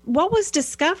what was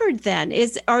discovered then?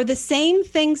 Are the same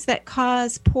things that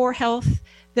cause poor health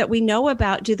that we know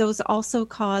about, do those also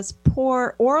cause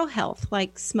poor oral health,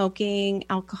 like smoking,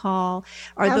 alcohol?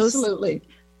 Absolutely.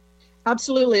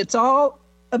 It's all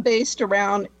based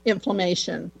around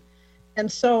inflammation. And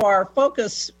so our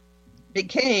focus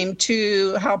became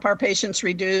to help our patients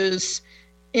reduce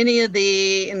any of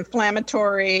the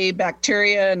inflammatory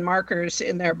bacteria and markers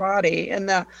in their body. And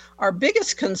our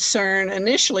biggest concern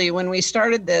initially when we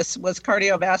started this was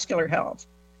cardiovascular health,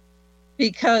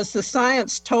 because the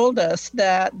science told us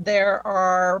that there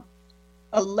are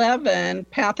 11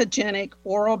 pathogenic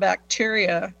oral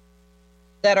bacteria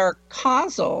that are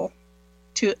causal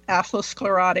to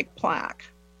atherosclerotic plaque.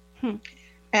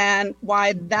 And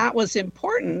why that was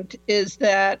important is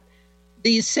that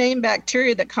these same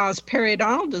bacteria that cause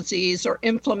periodontal disease or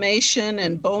inflammation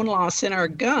and bone loss in our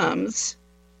gums,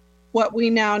 what we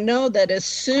now know that as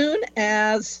soon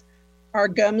as our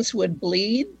gums would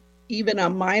bleed, even a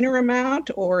minor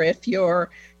amount, or if your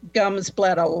gums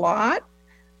bled a lot,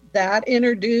 that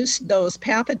introduced those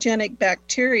pathogenic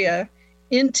bacteria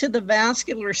into the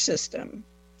vascular system.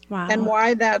 Wow. And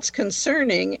why that's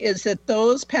concerning is that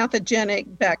those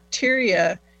pathogenic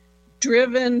bacteria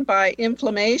driven by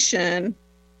inflammation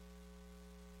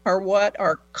are what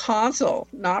are causal,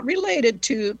 not related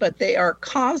to, but they are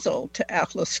causal to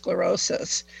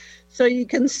atherosclerosis. So you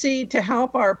can see, to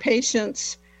help our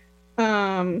patients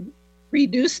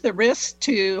reduce the risk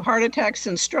to heart attacks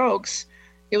and strokes,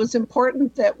 it was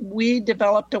important that we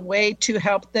developed a way to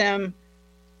help them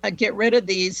get rid of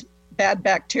these bad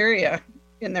bacteria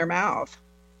in their mouth.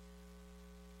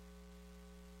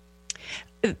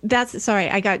 Sorry,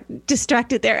 I got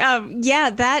distracted there.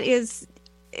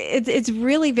 It's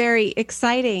really very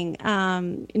exciting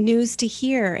news to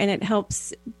hear, and it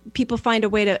helps people find a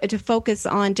way to focus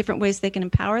on different ways they can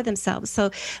empower themselves. So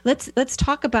let's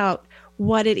talk about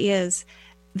what it is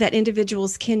that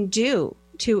individuals can do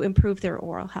to improve their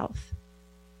oral health.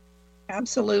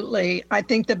 Absolutely. I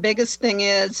think the biggest thing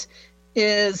is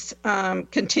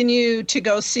continue to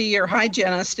go see your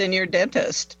hygienist and your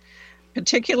dentist.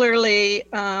 particularly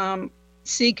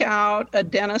seek out a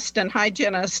dentist and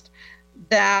hygienist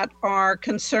that are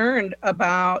concerned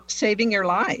about saving your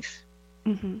life.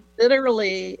 Mm-hmm.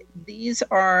 Literally, these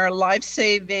are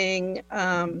life-saving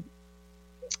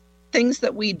things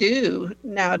that we do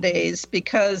nowadays,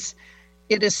 because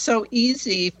it is so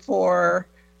easy for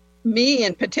me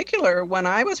in particular. When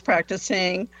I was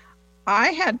practicing, I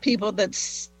had people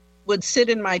that would sit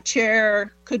in my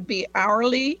chair, could be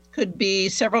hourly, could be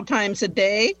several times a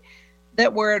day,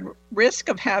 that were at risk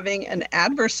of having an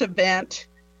adverse event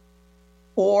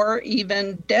or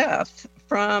even death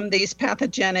from these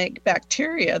pathogenic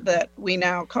bacteria that we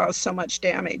now cause so much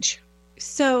damage.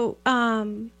 So,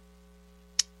 so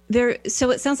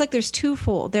it sounds like there's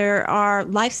twofold. There are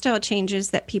lifestyle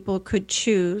changes that people could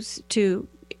choose to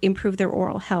improve their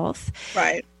oral health.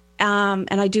 Right. And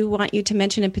I do want you to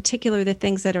mention in particular the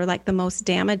things that are like the most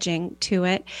damaging to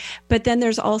it. But then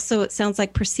there's also, it sounds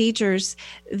like, procedures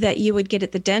that you would get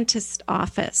at the dentist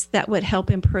office that would help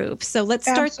improve. So let's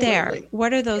start there.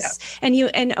 What are those? Yeah.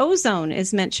 And ozone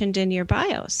is mentioned in your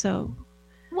bio. So,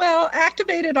 well,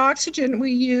 activated oxygen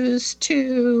we use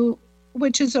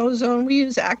which is ozone. We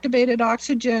use activated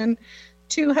oxygen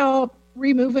to help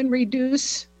remove and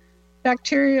reduce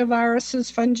bacteria,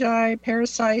 viruses, fungi,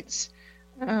 parasites.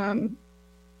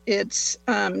 It's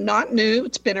not new.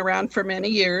 It's been around for many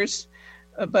years,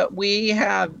 but we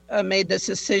have made this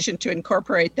decision to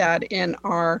incorporate that in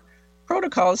our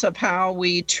protocols of how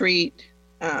we treat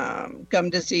gum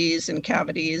disease and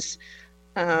cavities.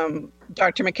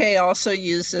 Dr. McKay also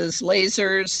uses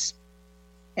lasers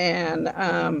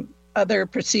and other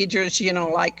procedures,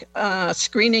 like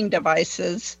screening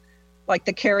devices, like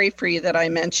the Carry-Free that I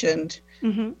mentioned.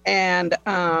 Mm-hmm. And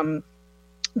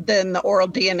then the oral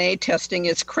DNA testing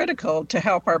is critical to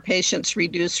help our patients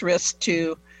reduce risk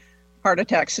to heart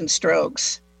attacks and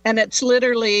strokes. And it's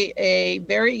literally a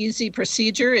very easy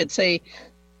procedure. It's a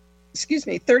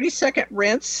 30-second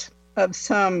rinse of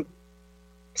some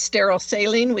sterile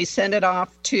saline. We send it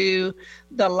off to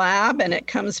the lab and it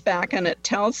comes back and it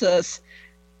tells us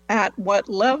at what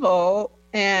level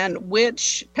and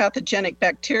which pathogenic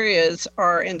bacteria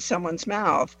are in someone's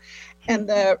mouth. And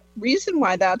the reason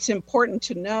why that's important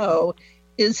to know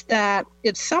is that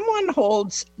if someone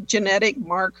holds genetic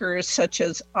markers such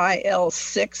as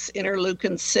IL-6,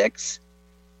 interleukin-6,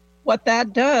 what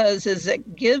that does is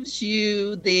it gives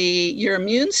you your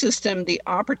immune system the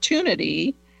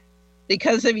opportunity,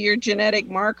 because of your genetic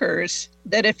markers,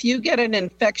 that if you get an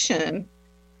infection,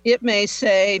 it may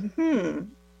say,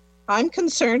 I'm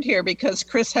concerned here because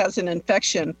Chris has an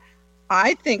infection.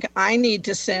 I think I need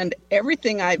to send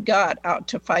everything I've got out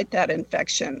to fight that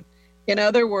infection. In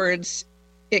other words,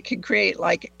 it could create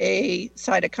like a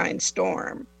cytokine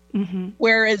storm. Mm-hmm.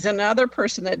 Whereas another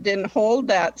person that didn't hold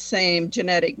that same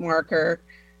genetic marker,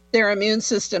 their immune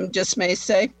system just may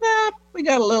say, we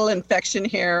got a little infection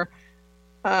here.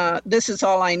 This is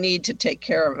all I need to take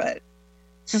care of it.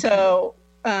 Okay. So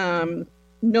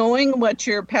knowing what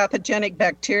your pathogenic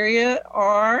bacteria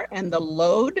are and the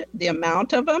load, the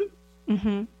amount of them,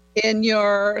 mm-hmm. in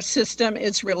your system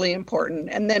is really important.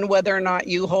 And then whether or not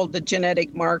you hold the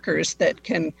genetic markers that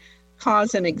can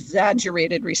cause an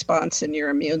exaggerated response in your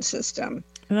immune system.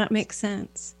 That makes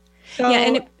sense. So, yeah,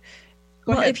 and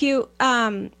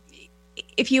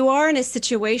if you are in a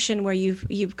situation where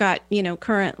you've got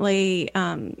currently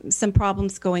some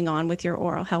problems going on with your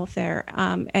oral health there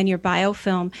and your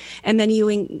biofilm, and then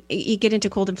you get into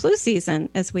cold and flu season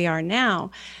as we are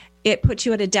now, it puts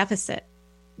you at a deficit.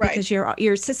 Right. Because your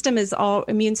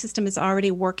immune system is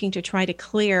already working to try to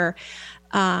clear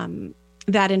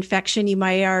that infection. You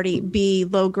might already be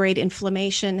low-grade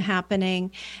inflammation happening,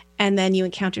 and then you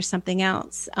encounter something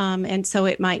else. And so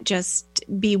it might just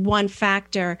be one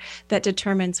factor that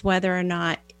determines whether or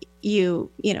not you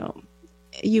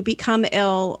become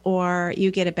ill or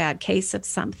you get a bad case of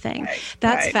something. Right.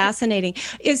 That's right. Fascinating.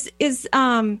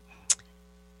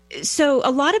 So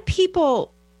a lot of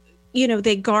people,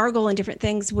 they gargle and different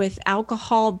things with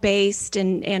alcohol-based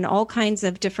and all kinds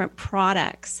of different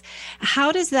products.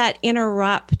 How does that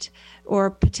interrupt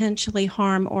or potentially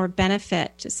harm or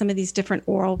benefit some of these different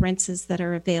oral rinses that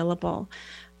are available?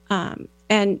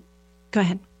 And go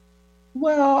ahead.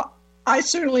 Well, I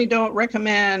certainly don't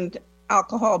recommend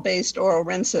alcohol-based oral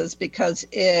rinses because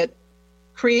it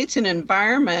creates an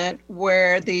environment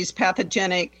where these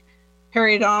pathogenic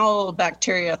periodontal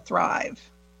bacteria thrive.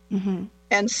 Mm-hmm.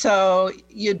 And so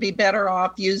you'd be better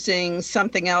off using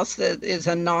something else that is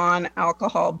a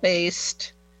non-alcohol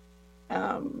based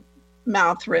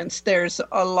mouth rinse. There's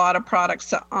a lot of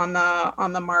products on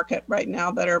the market right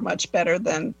now that are much better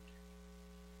than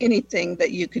anything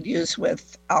that you could use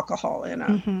with alcohol in it.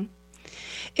 Mm-hmm.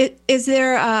 Is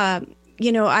there,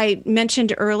 I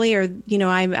mentioned earlier,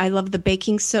 I love the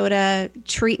baking soda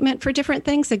treatment for different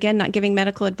things. Again, not giving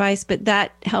medical advice, but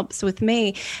that helps with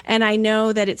me. And I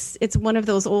know that it's one of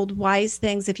those old wise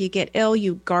things. If you get ill,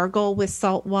 you gargle with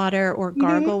salt water or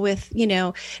gargle with,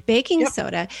 baking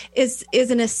soda. Is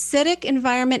an acidic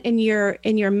environment in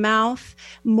your mouth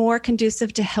more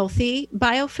conducive to healthy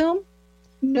biofilm?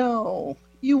 No,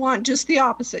 you want just the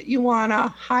opposite. You want a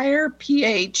higher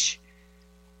pH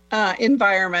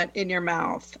environment in your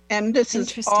mouth. And this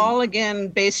is all, again,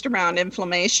 based around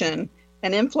inflammation.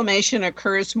 And inflammation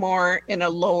occurs more in a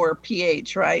lower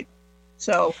pH, right?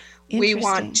 So we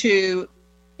want to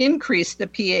increase the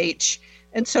pH.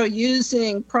 And so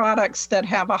using products that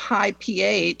have a high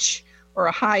pH or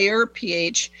a higher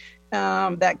pH,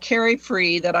 that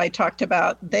Carry-Free that I talked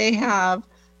about, they have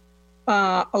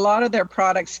a lot of their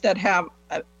products that have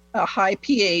a high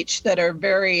pH that are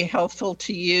very helpful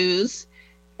to use.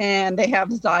 And they have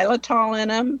xylitol in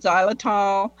them.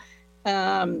 Xylitol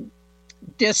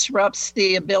disrupts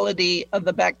the ability of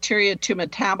the bacteria to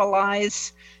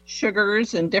metabolize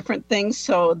sugars and different things.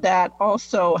 So that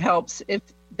also helps if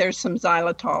there's some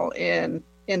xylitol in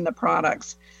the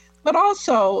products. But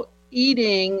also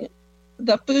eating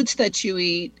the foods that you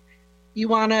eat, you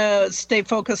want to stay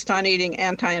focused on eating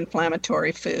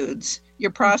anti-inflammatory foods,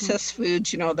 your processed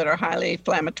foods, that are highly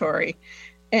inflammatory,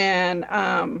 and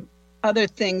other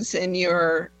things in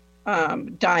your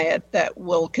diet that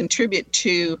will contribute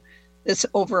to this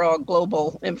overall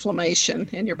global inflammation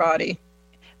in your body.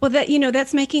 Well,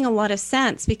 that's making a lot of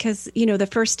sense because, the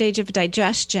first stage of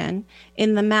digestion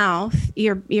in the mouth,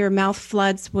 your mouth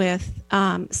floods with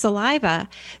saliva.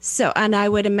 So, and I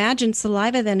would imagine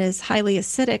saliva then is highly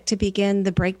acidic to begin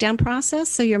the breakdown process.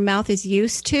 So your mouth is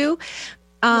used to,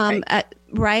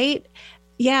 right?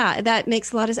 Yeah, that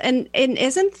makes a lot of sense. And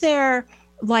isn't there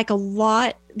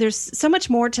there's so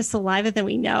much more to saliva than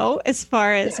we know as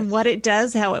far as what it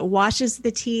does, how it washes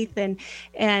the teeth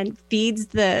and feeds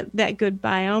that good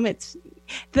biome.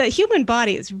 The human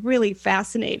body is really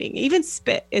fascinating. Even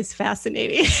spit is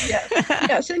fascinating.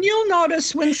 Yes. And you'll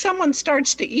notice when someone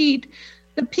starts to eat,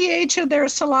 the pH of their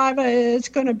saliva is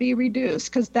going to be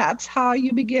reduced because that's how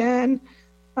you begin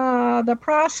the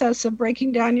process of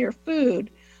breaking down your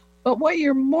food. But what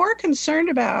you're more concerned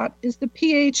about is the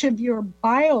pH of your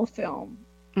biofilm.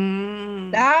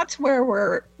 That's where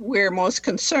we're most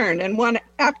concerned. And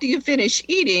after you finish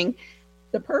eating,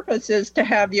 the purpose is to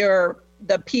have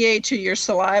the pH of your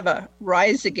saliva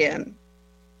rise again,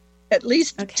 at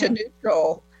least to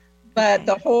neutral. But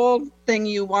the whole thing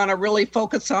you want to really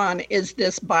focus on is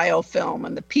this biofilm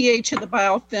and the pH of the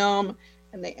biofilm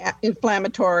and the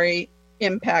inflammatory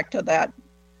impact of that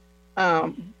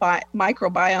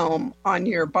microbiome on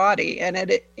your body. And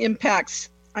it impacts,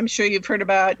 I'm sure you've heard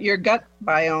about your gut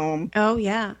biome. Oh,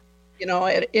 yeah.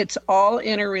 It's all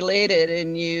interrelated,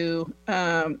 and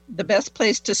the best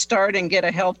place to start and get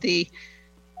a healthy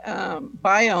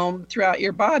biome throughout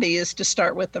your body is to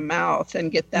start with the mouth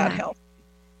and get that healthy.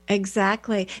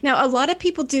 Exactly. Now, a lot of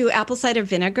people do apple cider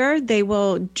vinegar. They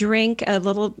will drink a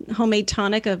little homemade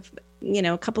tonic of,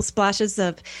 a couple splashes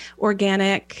of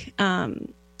organic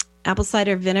apple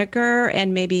cider vinegar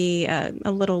and maybe a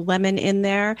little lemon in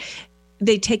there.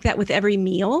 They take that with every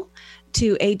meal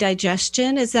to aid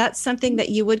digestion. Is that something that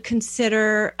you would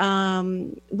consider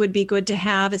would be good to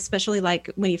have, especially like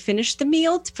when you finish the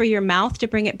meal for your mouth to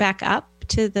bring it back up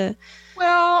to the...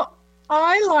 Well,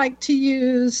 I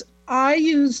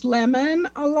use lemon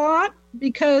a lot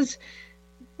because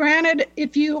granted,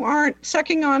 if you aren't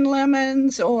sucking on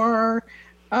lemons or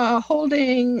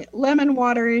holding lemon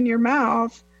water in your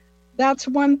mouth, that's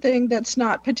one thing that's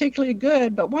not particularly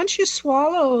good. But once you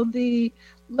swallow the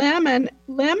lemon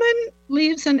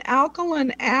leaves an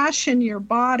alkaline ash in your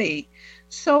body.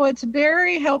 So it's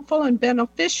very helpful and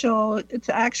beneficial. It's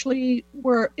actually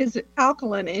is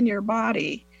alkaline in your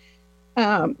body.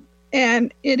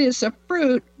 And it is a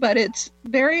fruit, but it's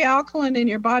very alkaline in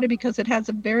your body because it has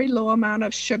a very low amount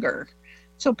of sugar.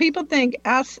 So people think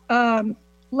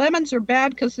lemons are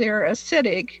bad because they're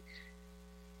acidic.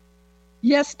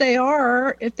 Yes, they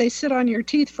are if they sit on your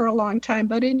teeth for a long time,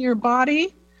 but in your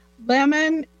body,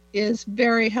 lemon is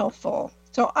very helpful.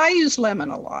 So I use lemon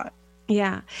a lot.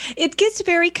 Yeah. It gets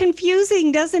very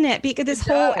confusing, doesn't it? Because this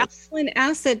whole alkaline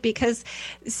acid, because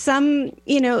some,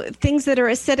 things that are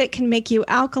acidic can make you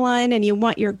alkaline and you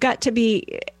want your gut to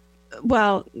be,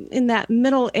 in that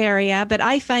middle area. But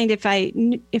I find if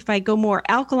I go more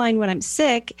alkaline when I'm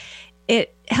sick,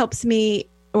 it helps me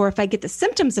or if I get the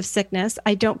symptoms of sickness,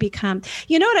 I don't become,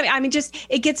 you know what I mean? I mean, just,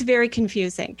 it gets very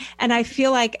confusing. And I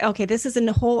feel like, okay, this is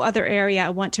a whole other area I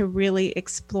want to really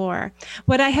explore.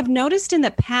 What I have noticed in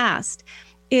the past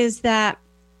is that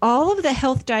all of the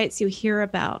health diets you hear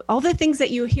about, all the things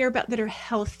that you hear about that are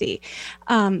healthy,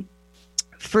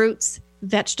 fruits,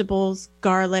 vegetables,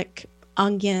 garlic,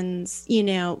 onions,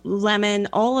 lemon,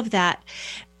 all of that.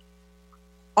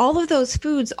 All of those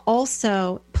foods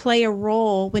also play a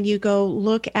role when you go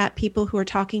look at people who are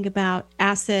talking about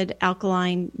acid,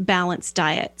 alkaline, balanced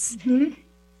diets. Mm-hmm.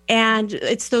 And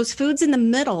it's those foods in the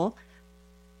middle,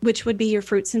 which would be your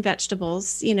fruits and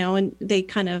vegetables, and they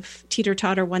kind of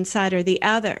teeter-totter one side or the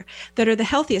other, that are the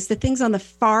healthiest. The things on the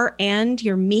far end,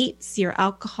 your meats, your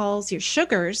alcohols, your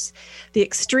sugars, the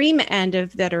extreme end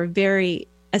of that are very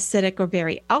acidic or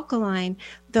very alkaline,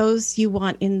 those you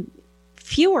want in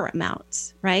fewer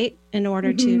amounts, right? In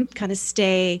order to kind of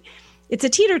stay, it's a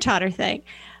teeter-totter thing.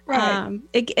 Right.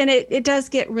 It does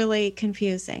get really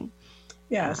confusing.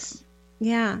 Yes.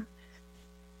 Yeah.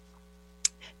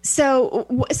 So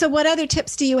what other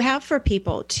tips do you have for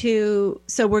people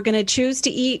so we're going to choose to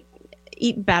eat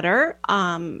better.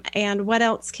 And what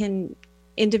else can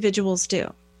individuals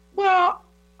do? Well,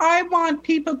 I want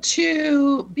people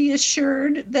to be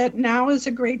assured that now is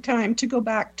a great time to go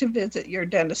back to visit your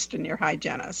dentist and your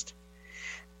hygienist.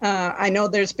 I know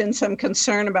there's been some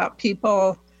concern about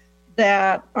people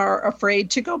that are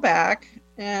afraid to go back.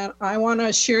 And I want to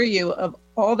assure you, of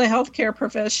all the healthcare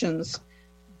professions,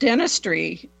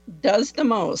 dentistry does the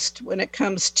most when it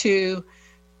comes to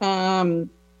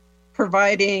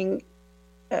providing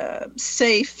a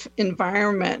safe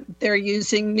environment. They're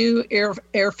using new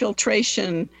air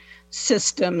filtration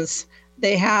systems.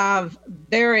 They have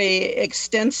very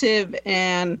extensive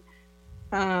and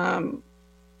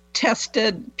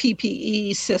tested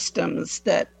PPE systems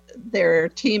that their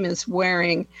team is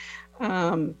wearing.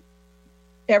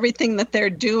 Everything that they're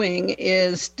doing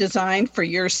is designed for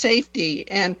your safety.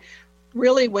 And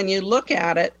really, when you look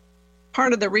at it,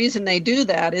 part of the reason they do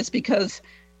that is because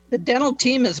the dental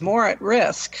team is more at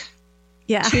risk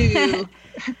to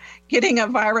getting a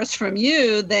virus from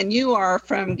you than you are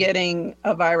from getting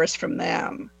a virus from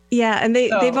them. Yeah, and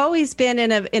they've always been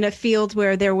in a field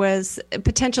where there was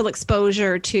potential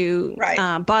exposure to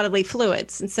bodily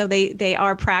fluids, and so they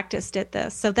are practiced at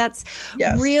this. So that's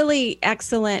really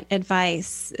excellent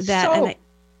advice. I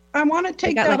want to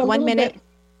take that a little bit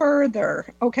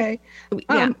further. Okay.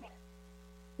 Yeah.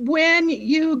 When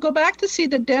you go back to see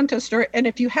the dentist, and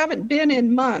if you haven't been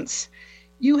in months,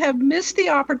 you have missed the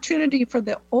opportunity for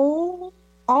the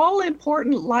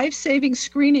all-important life-saving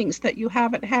screenings that you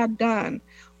haven't had done.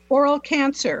 Oral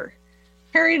cancer,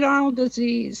 periodontal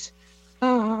disease,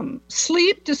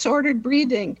 sleep disordered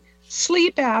breathing,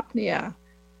 sleep apnea,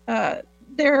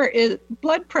 there is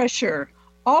blood pressure.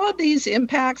 All of these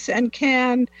impacts and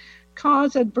can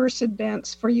cause adverse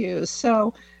events for you.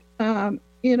 So, excellent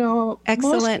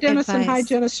most dentists and advice.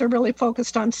 hygienists are really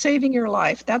focused on saving your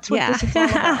life. That's what this is all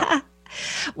about.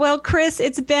 Well, Chris,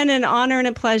 it's been an honor and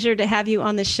a pleasure to have you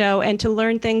on the show and to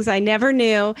learn things I never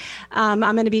knew. I'm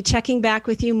going to be checking back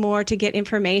with you more to get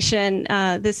information.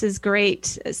 This is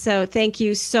great. So thank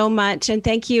you so much. And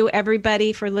thank you,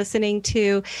 everybody, for listening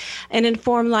to an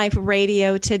Informed Life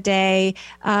Radio today.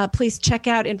 Please check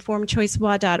out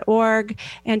informedchoicewa.org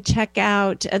and check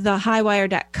out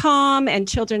thehighwire.com and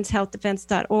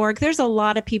children'shealthdefense.org. There's a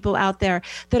lot of people out there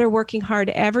that are working hard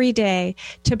every day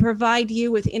to provide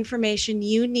you with information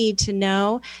you need to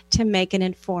know to make an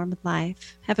informed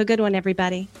life. Have a good one,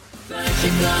 everybody.